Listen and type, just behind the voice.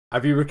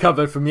Have you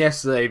recovered from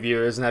yesterday,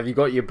 viewers, and have you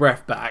got your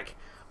breath back?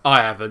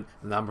 I haven't,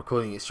 and I'm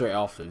recording it straight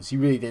afterwards. You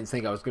really didn't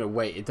think I was going to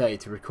wait a day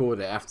to record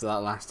it after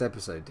that last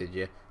episode, did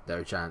you?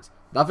 No chance.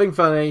 Nothing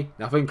funny,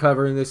 nothing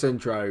clever in this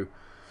intro.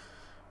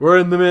 We're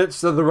in the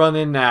midst of the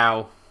run-in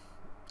now,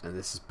 and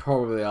this is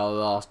probably our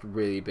last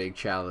really big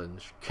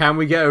challenge. Can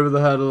we get over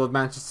the hurdle of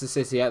Manchester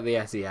City at the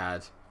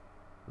Etihad?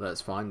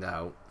 Let's find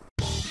out.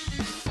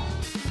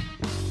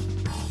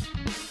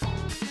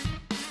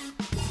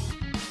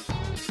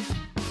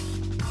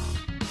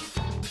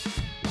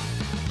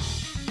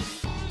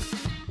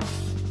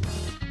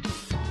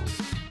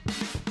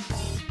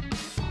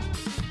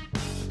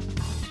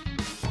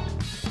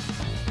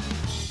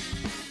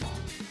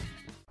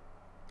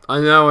 I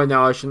know,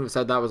 I shouldn't have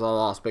said that was our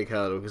last big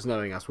hurdle, because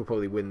knowing us, we'll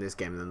probably win this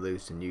game and then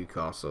lose to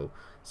Newcastle.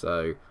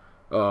 So,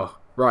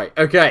 right,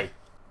 okay.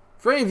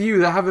 For any of you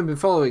that haven't been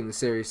following the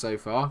series so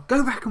far,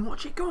 go back and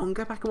watch it. Go on,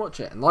 go back and watch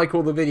it. And like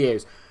all the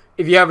videos.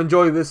 If you have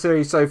enjoyed this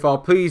series so far,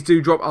 please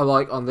do drop a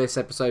like on this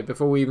episode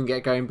before we even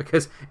get going,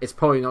 because it's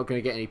probably not going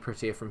to get any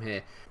prettier from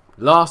here.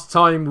 Last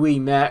time we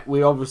met,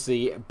 we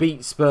obviously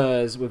beat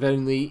Spurs with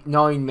only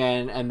 9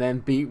 men and then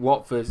beat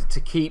Watford to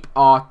keep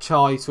our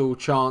title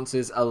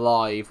chances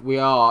alive. We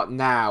are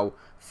now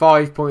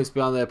 5 points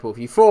behind Liverpool. If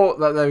you thought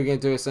that they were going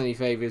to do us any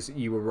favours,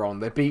 you were wrong.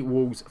 They beat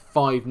Wolves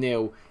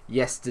 5-0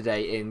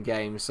 yesterday in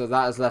game, so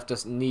that has left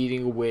us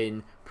needing a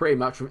win pretty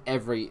much from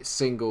every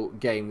single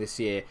game this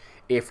year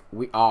if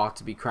we are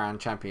to be crowned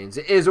champions.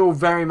 It is all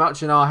very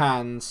much in our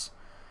hands,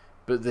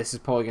 but this is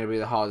probably going to be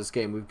the hardest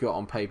game we've got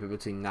on paper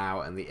between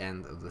now and the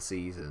end of the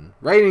season.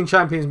 Reigning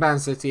champions Man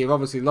City have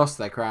obviously lost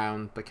their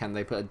crown, but can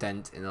they put a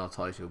dent in our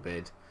title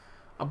bid?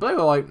 I believe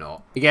I hope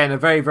not. Again, a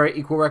very, very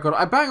equal record.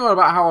 I bang on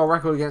about how our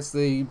record against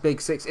the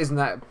Big Six isn't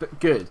that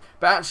good,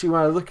 but actually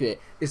when I look at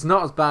it, it's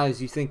not as bad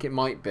as you think it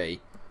might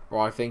be, or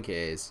I think it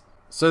is.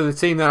 So the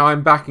team that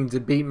I'm backing to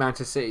beat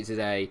Manchester City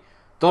today: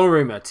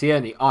 Donnarumma,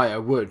 Tierney,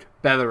 Ayer, Wood,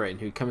 Bellerin,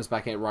 who comes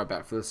back in at right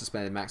back for the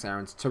suspended Max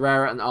Aarons,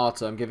 Torreira and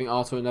Arthur. I'm giving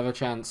Arthur another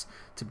chance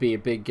to be a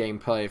big game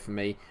player for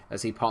me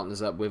as he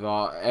partners up with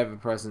our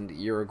ever-present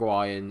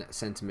Uruguayan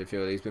centre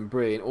midfielder. He's been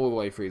brilliant all the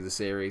way through the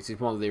series. He's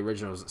one of the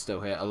originals that's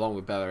still here, along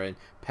with Bellerin,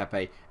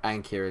 Pepe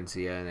and Kieran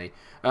Tierney.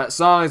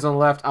 Sane is on the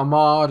left,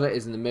 Almada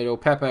is in the middle,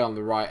 Pepe on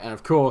the right, and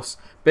of course,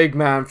 big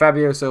man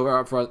Fabio Silva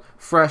up front,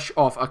 fresh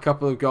off a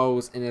couple of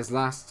goals in his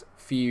last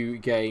few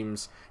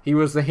games. He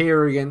was the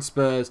hero against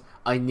Spurs.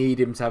 I need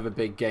him to have a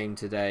big game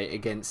today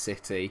against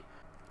City.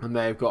 And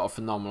they've got a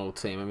phenomenal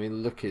team. I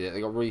mean, look at it.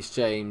 They've got Reece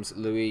James,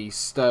 Luis,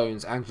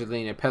 Stones,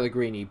 Angelino,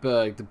 Pellegrini,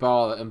 Berg,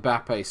 Dybala,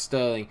 Mbappe,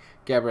 Sterling,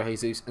 Gabriel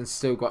Jesus, and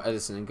still got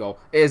Edison in goal.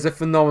 It is a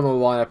phenomenal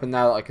lineup, and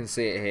now that I can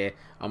see it here,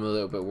 I'm a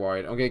little bit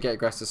worried. I'm going to get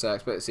aggressive, so I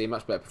expect to see a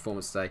much better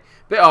performance today.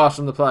 Bit harsh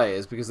on the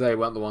players, because they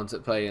weren't the ones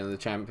that played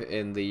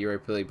in the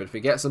Europa League, but if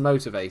it gets them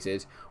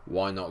motivated,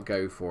 why not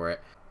go for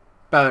it?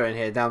 Bellerin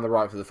here down the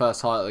right for the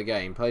first highlight of the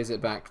game. Plays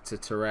it back to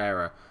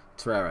Torreira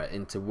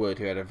into Wood,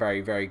 who had a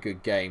very, very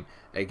good game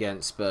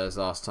against Spurs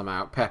last time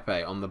out.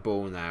 Pepe on the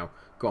ball now.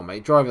 Go on,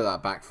 mate. Drive at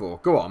that back four.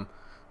 Go on.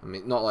 I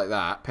mean, not like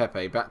that.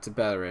 Pepe back to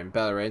Bellerin.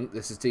 Bellerin.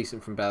 This is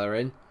decent from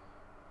Bellerin.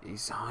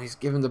 He's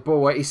given the ball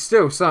away. He's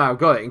still somehow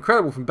got it.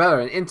 Incredible from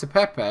Bellerin into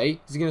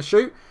Pepe. Is he going to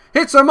shoot?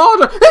 Hits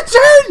Almada. It's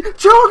in!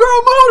 Thiago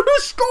Almada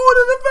scored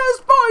in the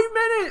first 5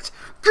 minutes.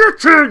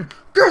 Get in!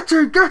 Get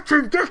in! Get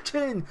in! Get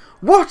in!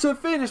 What a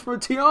finish from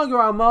Thiago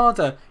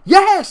Almada.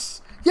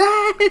 Yes!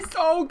 Yes!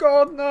 Oh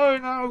God,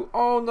 no.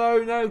 Oh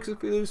no, because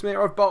if we lose me,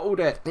 I've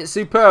bottled it. It's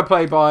superb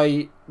play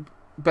by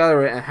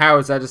Bellerin, and how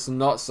has Edison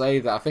not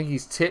saved that? I think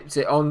he's tipped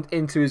it on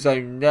into his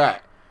own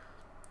net.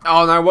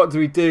 Oh, now what do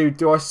we do?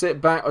 Do I sit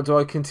back or do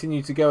I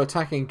continue to go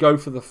attacking and go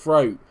for the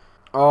throat?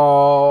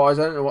 Oh, I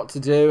don't know what to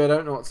do. I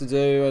don't know what to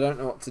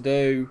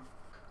do.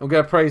 I'm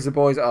going to praise the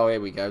boys. Oh, here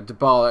we go.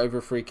 Dybala over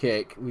a free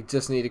kick. We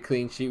just need a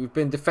clean sheet. We've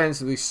been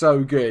defensively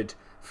so good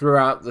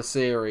throughout the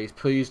series.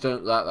 Please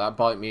don't let that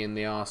bite me in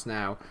the arse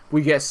now. If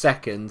we get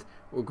second,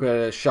 we're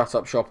going to shut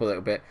up shop a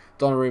little bit.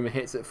 Donnarumma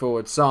hits it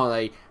forward.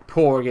 Sane,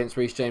 poor against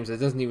Reece James. He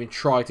doesn't even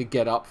try to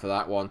get up for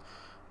that one.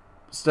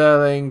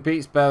 Sterling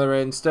beats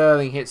Bellerin.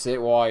 Sterling hits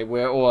it wide.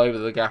 We're all over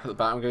the gap at the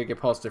back. I'm going to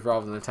get positive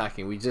rather than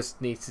attacking. We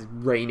just need to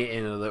rein it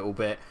in a little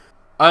bit.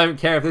 I don't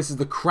care if this is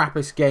the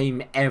crappiest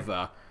game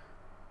ever.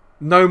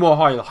 No more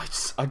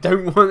highlights. I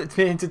don't want it to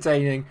be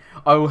entertaining.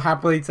 I will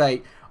happily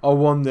take a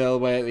 1-0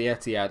 away at the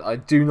Etihad. I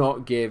do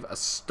not give a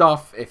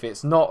stuff if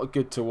it's not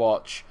good to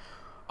watch.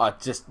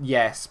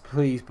 Yes,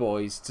 please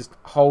boys, just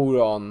hold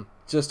on.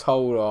 Just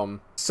hold on.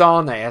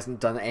 Sane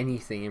hasn't done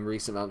anything in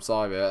recent months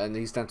either, and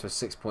he's down to a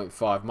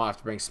 6.5. Might have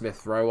to bring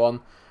Smith Rowe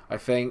on, I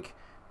think.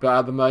 But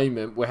at the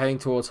moment, we're heading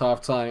towards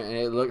half-time, and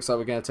it looks like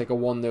we're going to take a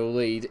 1-0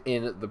 lead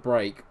in at the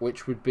break,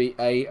 which would be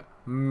a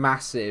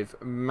massive,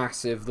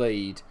 massive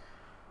lead.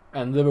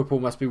 And Liverpool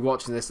must be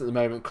watching this at the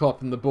moment,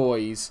 Klopp and the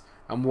boys,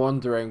 and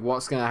wondering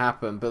what's going to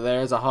happen. But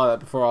there is a highlight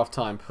before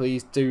half-time.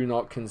 Please do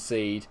not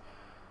concede.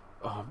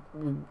 Oh,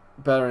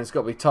 Bellerin's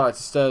got to be tight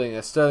to Sterling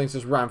there. Sterling's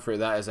just ran through.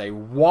 That is a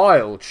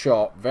wild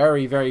shot.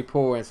 Very, very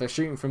poor. And if they're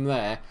shooting from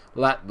there,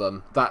 let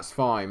them. That's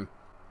fine.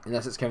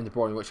 Unless it's Kevin De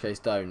Bruyne, in which case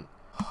don't.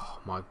 Oh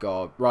my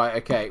god. Right,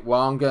 okay.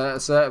 Well, I'm going to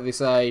assertively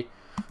say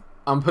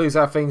I'm pleased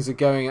how things are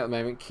going at the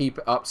moment. Keep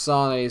it up.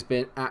 Sane has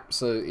been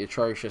absolutely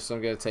atrocious, so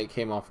I'm going to take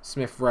him off.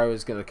 Smith Rowe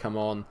is going to come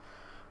on.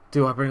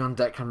 Do I bring on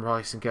Declan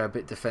Rice and go a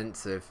bit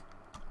defensive?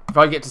 If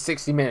I get to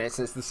 60 minutes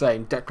and it's the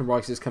same, Declan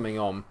Rice is coming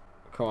on.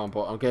 Come on,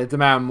 but I'm going to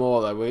demand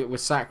more though.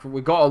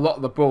 We've got a lot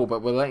of the ball,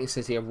 but we're letting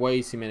City have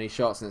way too many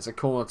shots, and it's a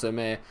corner to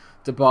Amir.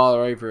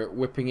 Dybala over it,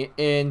 whipping it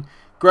in.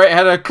 Great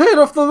header, cleared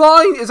off the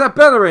line. Is that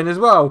Bellerin as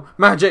well?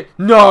 Magic.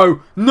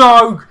 No,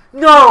 no,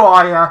 no,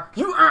 Aya.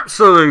 You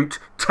absolute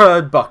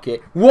turd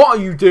bucket. What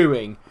are you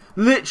doing?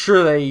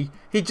 Literally,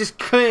 he just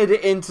cleared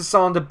it into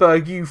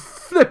Sanderberg, you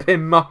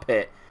flipping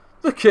muppet.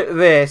 Look at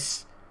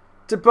this.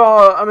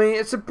 Dybala, I mean,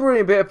 it's a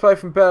brilliant bit of play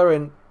from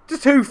Bellerin.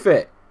 Just hoof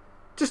it.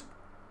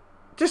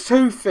 Just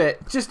hoof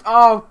it. Just,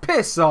 oh,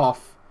 piss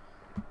off.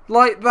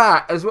 Like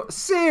that as well.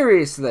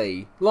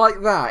 Seriously.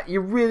 Like that.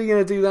 You're really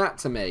going to do that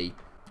to me?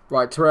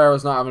 Right,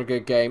 Torreira's not having a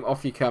good game.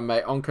 Off you come,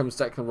 mate. On comes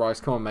Declan Rice.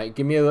 Come on, mate.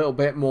 Give me a little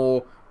bit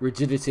more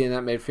rigidity in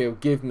that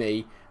midfield. Give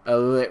me a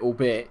little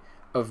bit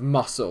of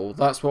muscle.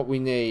 That's what we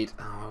need.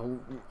 Oh,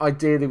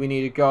 ideally, we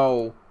need a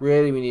goal.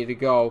 Really, we need a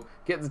goal.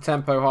 Get the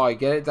tempo high.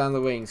 Get it down the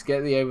wings.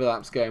 Get the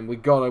overlaps going. We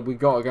gotta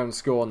go and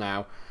score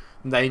now.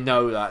 And they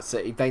know that,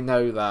 City. They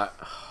know that.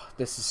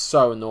 This is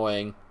so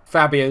annoying.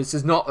 Fabio, this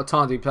is not the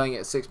time to be playing it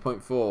at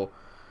 6.4.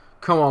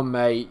 Come on,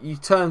 mate. You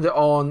turned it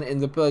on in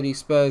the bloody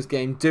Spurs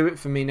game. Do it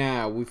for me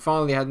now. We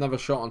finally had another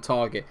shot on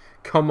target.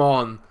 Come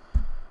on.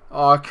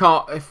 Oh, I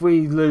can't. If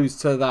we lose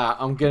to that,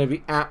 I'm going to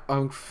be I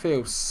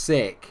feel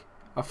sick.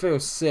 I feel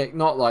sick.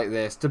 Not like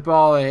this.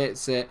 Dybala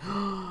hits it.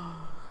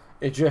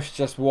 It drifts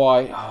just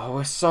wide. Oh,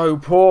 we're so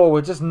poor.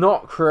 We're just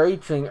not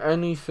creating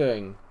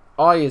anything.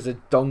 I is a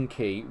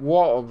donkey.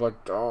 What have I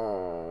done? What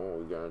are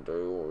we going to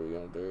do? What are we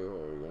going to do?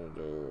 What are we going to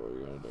do? What are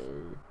we going to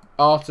do?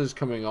 Arthur's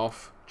coming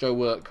off. Joe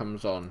Willock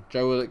comes on.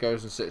 Joe Willock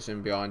goes and sits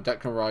in behind.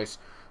 Declan Rice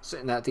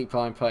sitting that deep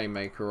line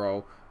playmaker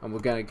role. And we're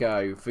going to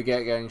go.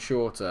 Forget going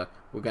shorter.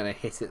 We're going to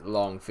hit it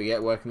long.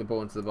 Forget working the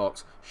ball into the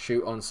box.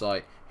 Shoot on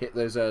sight. Hit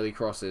those early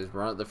crosses.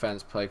 Run at the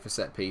fence. Play for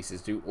set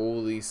pieces. Do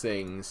all these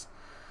things.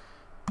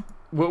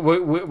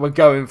 We're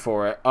going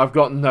for it. I've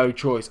got no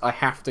choice. I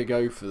have to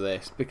go for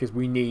this because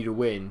we need a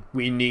win.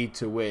 We need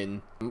to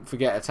win.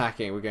 Forget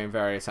attacking. We're going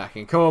very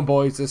attacking. Come on,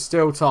 boys. There's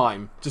still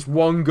time. Just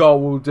one goal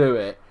will do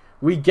it.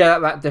 We get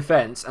at that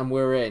defence and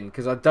we're in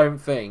because I don't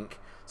think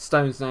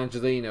Stones and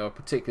Angelino are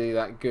particularly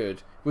that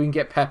good. If we can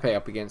get Pepe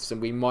up against them,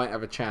 we might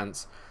have a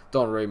chance.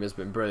 Donnarumma's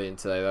been brilliant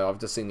today, though. I've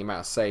just seen the amount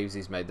of saves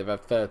he's made. They've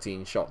had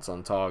 13 shots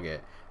on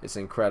target. It's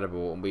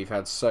incredible, and we've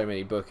had so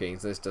many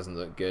bookings. This doesn't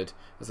look good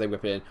as they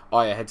whip it in.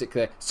 Aya heads it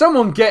clear.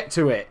 Someone get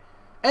to it!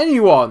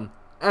 Anyone!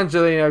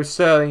 Angelino,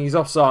 Sterling, he's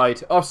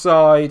offside.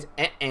 Offside.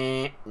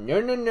 No,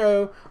 no,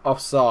 no.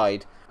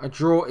 Offside. A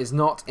draw is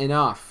not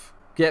enough.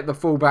 Get the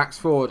fullbacks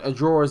forward. A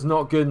draw is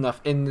not good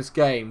enough in this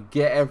game.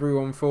 Get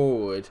everyone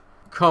forward.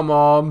 Come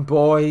on,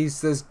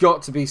 boys. There's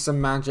got to be some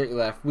magic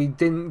left. We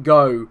didn't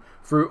go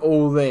through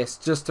all this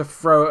just to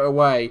throw it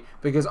away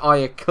because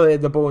Aya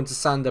cleared the ball into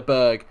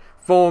Sanderberg.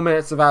 4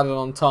 minutes of added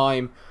on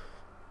time.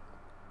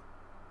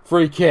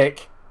 Free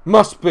kick.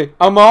 Must be.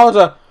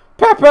 Almada.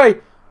 Pepe.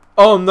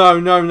 Oh, no,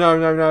 no, no,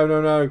 no, no,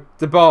 no, no.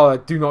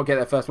 Dybala, do not get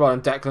there first. Well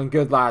done, Declan.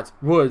 Good lad.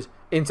 Wood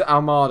into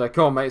Almada.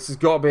 Come on, mate. This has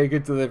got to be a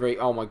good delivery.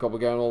 Oh, my God. We're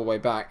going all the way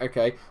back.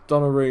 Okay.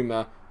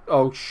 Donnarumma.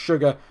 Oh,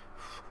 sugar.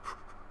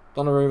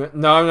 Donnarumma.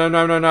 No, no,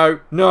 no, no, no.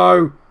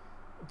 No.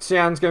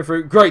 Sian's going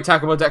through. Great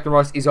tackle by Declan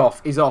Rice. He's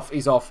off. He's off.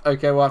 He's off.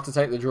 Okay, we'll have to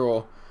take the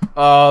draw.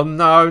 Oh,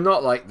 no.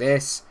 Not like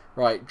this.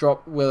 Right,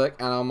 drop Willock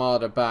and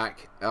Almada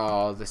back.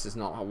 Oh, this is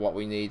not what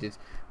we needed.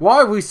 Why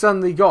have we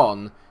suddenly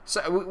gone?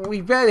 So we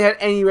barely had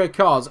any red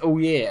cards all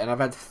year, and I've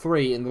had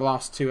 3 in the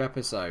last 2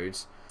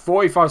 episodes.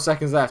 45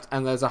 seconds left,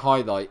 and there's a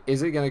highlight.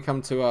 Is it going to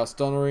come to us?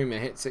 Donnarumma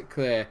hits it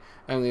clear,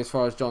 only as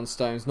far as John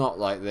Stones. Not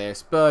like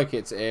this. Berg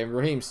hits it in.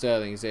 Raheem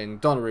Sterling's in.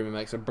 Donnarumma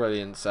makes a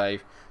brilliant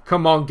save.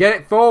 Come on, get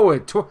it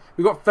forward.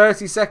 We've got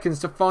 30 seconds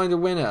to find a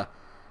winner.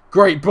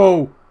 Great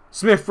ball.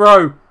 Smith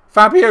Rowe.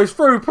 Fabio's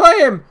through. Play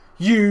him.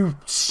 You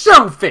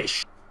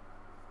selfish!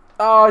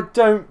 Oh,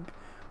 don't...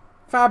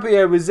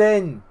 Fabio was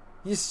in.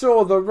 You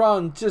saw the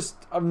run. Just...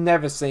 I've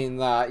never seen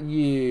that.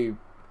 You...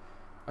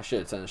 I should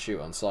have turned the shoot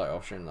on sight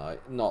off, shouldn't I?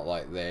 Not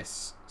like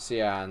this.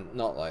 Sian,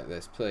 not like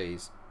this,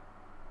 please.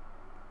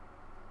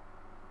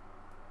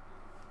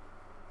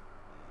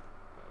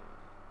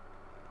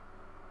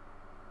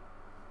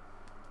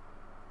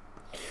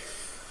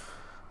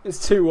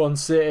 It's 2-1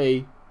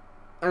 City.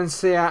 And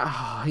Sian...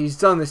 Oh, he's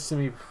done this to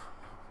me...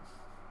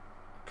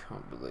 I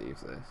can't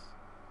believe this.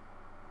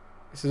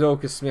 This is all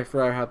because Smith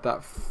Rowe had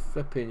that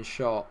flipping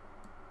shot.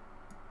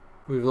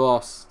 We've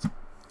lost.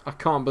 I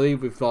can't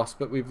believe we've lost,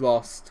 but we've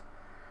lost.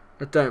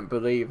 I don't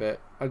believe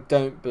it. I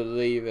don't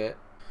believe it.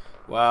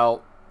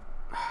 Well,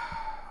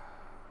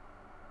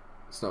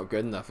 it's not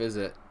good enough, is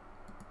it?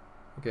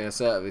 I'm going to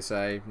certainly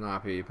say, not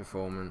happy with your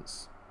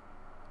performance.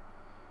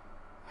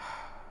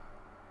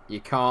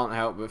 You can't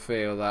help but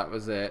feel that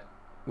was it.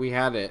 We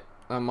had it.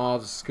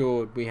 Almada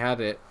scored. We had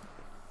it.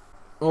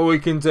 All we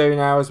can do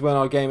now is win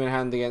our game in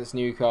hand against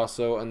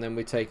Newcastle, and then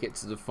we take it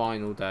to the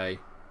final day.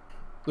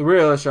 The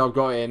real issue I've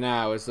got here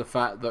now is the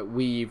fact that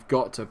we've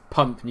got to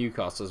pump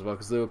Newcastle as well,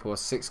 because Liverpool are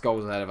 6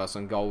 goals ahead of us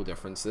on goal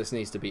difference. So this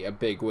needs to be a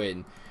big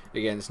win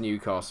against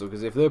Newcastle,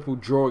 because if Liverpool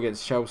draw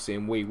against Chelsea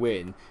and we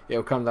win,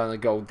 it'll come down to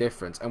goal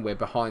difference, and we're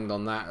behind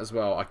on that as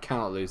well. I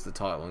cannot lose the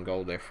title on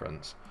goal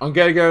difference. I'm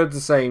going to go with the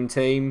same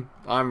team.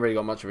 I haven't really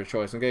got much of a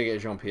choice. I'm going to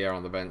get Jean-Pierre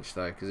on the bench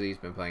though, because he's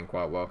been playing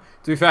quite well.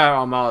 To be fair,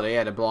 Armada, he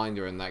had a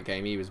blinder in that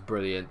game. He was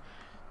brilliant.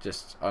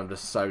 I'm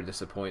just so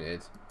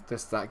disappointed.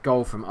 Just that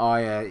goal from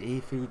Aya,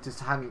 if he just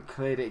hadn't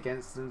cleared it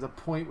against them, the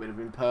point would have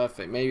been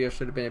perfect. Maybe I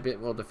should have been a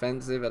bit more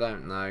defensive, I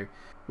don't know.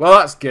 Well,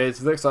 that's good.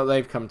 It looks like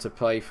they've come to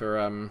play for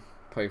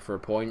a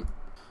point.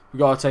 We've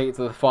got to take it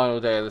to the final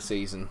day of the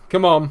season.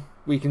 Come on,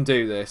 we can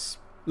do this.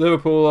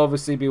 Liverpool will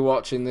obviously be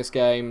watching this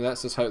game.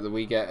 Let's just hope that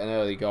we get an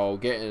early goal,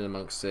 get in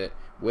amongst it,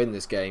 win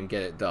this game,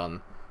 get it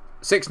done.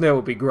 6-0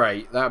 would be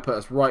great. That would put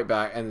us right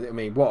back, and I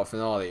mean, what a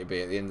finale it would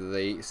be at the end of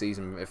the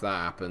season if that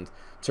happened.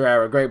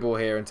 Torreira, great ball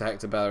here into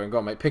Hector Bellerin. Go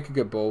on, mate, pick a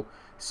good ball.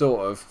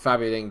 Sort of.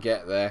 Fabio didn't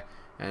get there,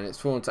 and it's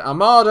fallen to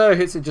Amado.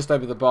 Hits it just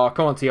over the bar.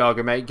 Come on,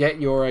 Thiago, mate,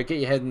 get your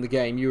head in the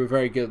game. You were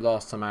very good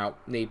last time out.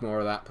 Need more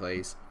of that,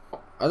 please.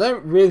 I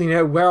don't really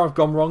know where I've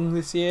gone wrong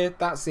this year.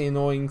 That's the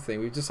annoying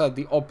thing. We've just had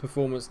the odd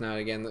performance now and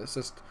again that's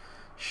just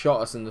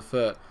shot us in the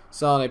foot.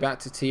 Sane back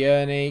to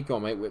Tierney. Go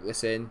on, mate, whip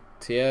this in.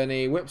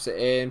 Tierney whips it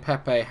in.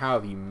 Pepe, how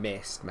have you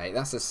missed, mate?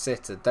 That's a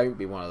sitter. Don't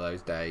be one of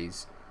those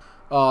days.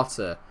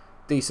 Arthur.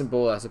 Decent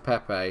ball there to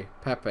Pepe.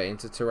 Pepe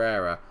into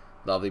Torreira.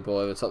 Lovely ball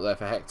over the top there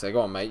for Hector.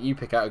 Go on, mate. You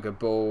pick out a good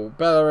ball.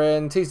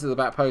 Bellerin. Tees to the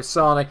back post.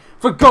 Sane.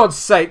 For God's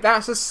sake,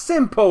 that's a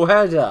simple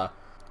header.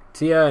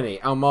 Tierney.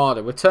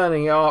 Almada. We're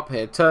turning it up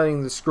here.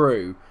 Turning the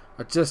screw.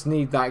 I just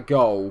need that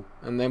goal,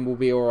 and then we'll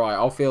be alright.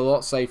 I'll feel a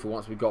lot safer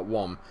once we've got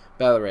one.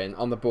 Bellerin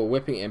on the ball.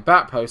 Whipping it in.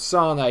 Back post.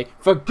 Sane.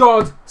 For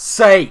God's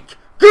sake.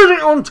 Get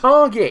it on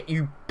target,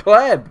 you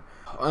pleb.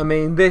 I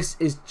mean, this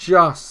is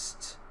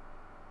just...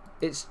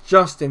 It's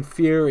just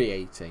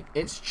infuriating.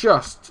 It's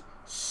just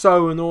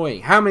so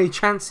annoying. How many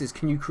chances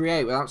can you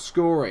create without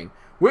scoring?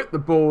 Whip the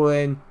ball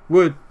in.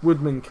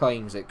 Woodman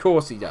claims it. Of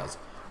course he does.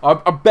 I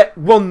bet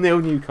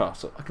 1-0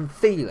 Newcastle. I can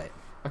feel it.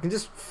 I can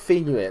just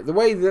feel it. The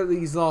way that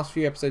these last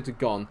few episodes have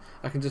gone,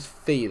 I can just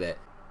feel it.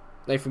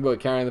 Nathan Wood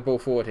carrying the ball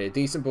forward here.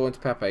 Decent ball into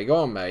Pepe. Go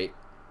on, mate.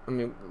 I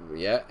mean,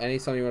 yeah,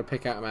 anytime you want to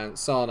pick out a man.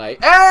 Sane. Hey,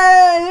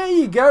 there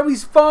you go.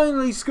 He's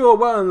finally scored.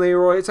 Well done,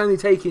 Leroy. It's only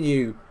taken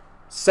you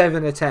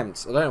 7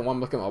 attempts. I don't know why I'm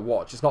looking at my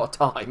watch. It's not a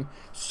time.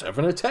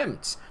 7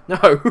 attempts.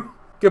 No.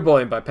 Good ball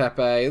in by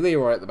Pepe.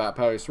 Leroy at the back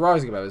post.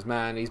 Rising above his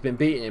man. He's been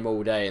beating him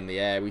all day in the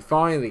air. We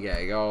finally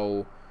get a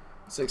goal.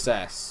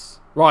 Success.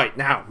 Right,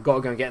 now, we've got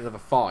to go and get another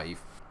 5.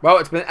 Well,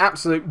 it's been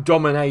absolute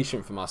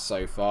domination from us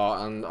so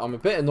far, and I'm a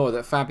bit annoyed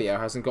that Fabio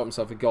hasn't got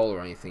himself a goal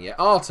or anything yet.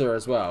 Arthur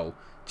as well.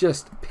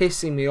 Just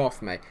pissing me off,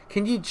 mate.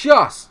 Can you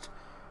just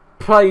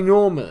play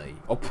normally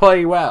or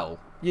play well?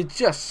 You're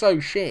just so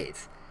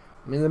shit.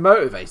 I mean, they're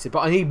motivated, but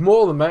I need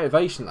more than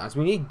motivation, lads.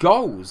 We need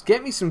goals.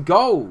 Get me some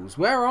goals.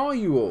 Where are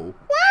you all?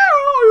 Where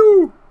are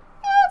you?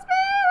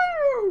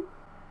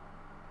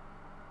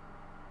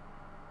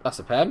 That's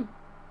a pen.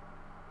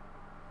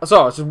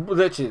 Sorry, I was just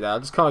literally there. I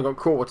just kind of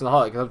got caught watching the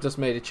highlight because I've just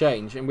made a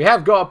change. And we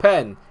have got a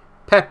pen.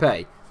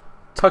 Pepe.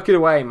 Tuck it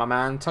away, my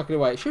man. Tuck it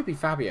away. It should be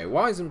Fabio.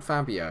 Why isn't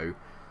Fabio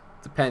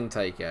the pen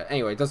taker?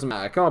 Anyway, it doesn't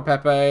matter. Come on,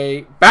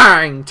 Pepe.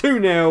 Bang!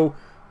 2-0.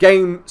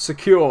 Game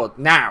secured.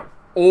 Now,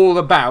 all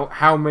about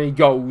how many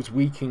goals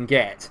we can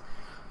get.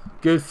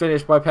 Good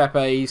finish by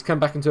Pepe. He's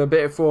come back into a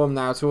bit of form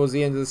now towards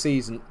the end of the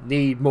season.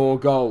 Need more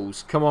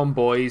goals. Come on,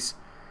 boys.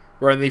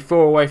 We're only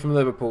 4 away from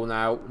Liverpool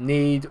now.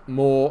 Need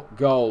more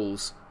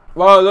goals.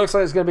 Well, it looks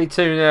like it's going to be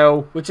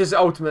 2-0, which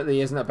ultimately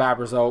isn't a bad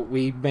result.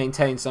 We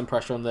maintained some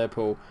pressure on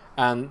Liverpool,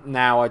 and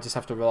now I just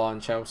have to rely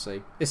on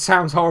Chelsea. It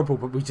sounds horrible,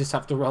 but we just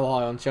have to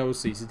rely on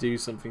Chelsea to do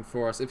something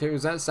for us. If it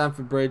was at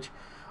Stamford Bridge,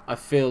 I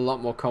feel a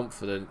lot more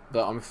confident,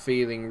 but I'm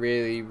feeling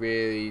really,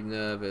 really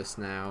nervous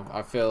now.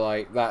 I feel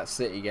like that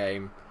City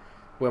game,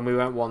 when we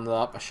went 1-0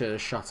 up, I should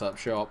have shut up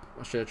shop.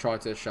 I should have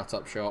tried to shut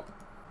up shop.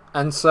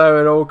 And so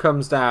it all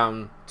comes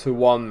down to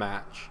one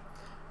match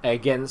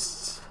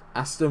against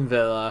Aston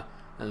Villa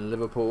and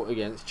Liverpool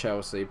against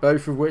Chelsea,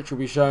 both of which will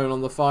be shown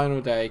on the final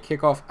day.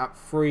 Kick-off at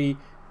 3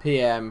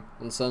 PM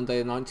on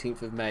Sunday the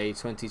 19th of May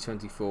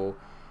 2024.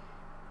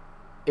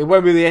 It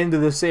won't be the end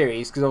of the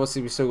series because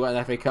obviously we've still got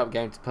an FA Cup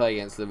game to play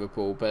against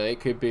Liverpool, but it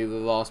could be the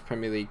last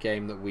Premier League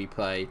game that we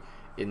play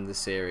in the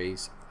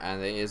series,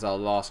 and it is our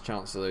last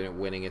chance of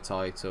winning a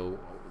title.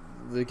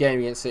 The game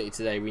against City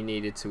today we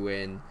needed to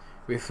win.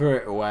 We threw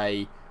it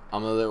away.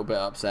 I'm a little bit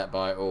upset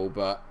by it all,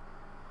 but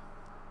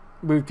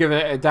we've given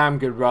it a damn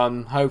good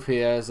run. Hopefully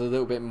there's a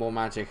little bit more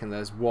magic and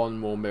there's one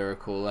more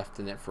miracle left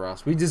in it for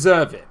us. We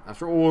deserve it.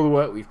 After all the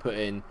work we've put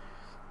in,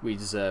 we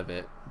deserve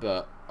it.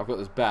 But I've got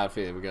this bad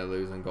feeling we're going to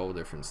lose on goal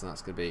difference, and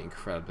that's going to be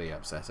incredibly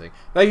upsetting.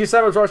 Thank you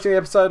so much for watching the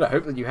episode. I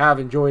hope that you have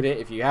enjoyed it.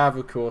 If you have,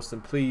 of course,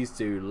 then please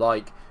do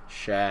like,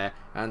 share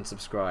and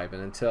subscribe.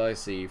 And until I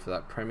see you for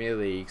that Premier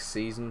League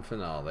season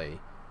finale,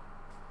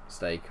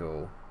 Stay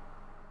cool.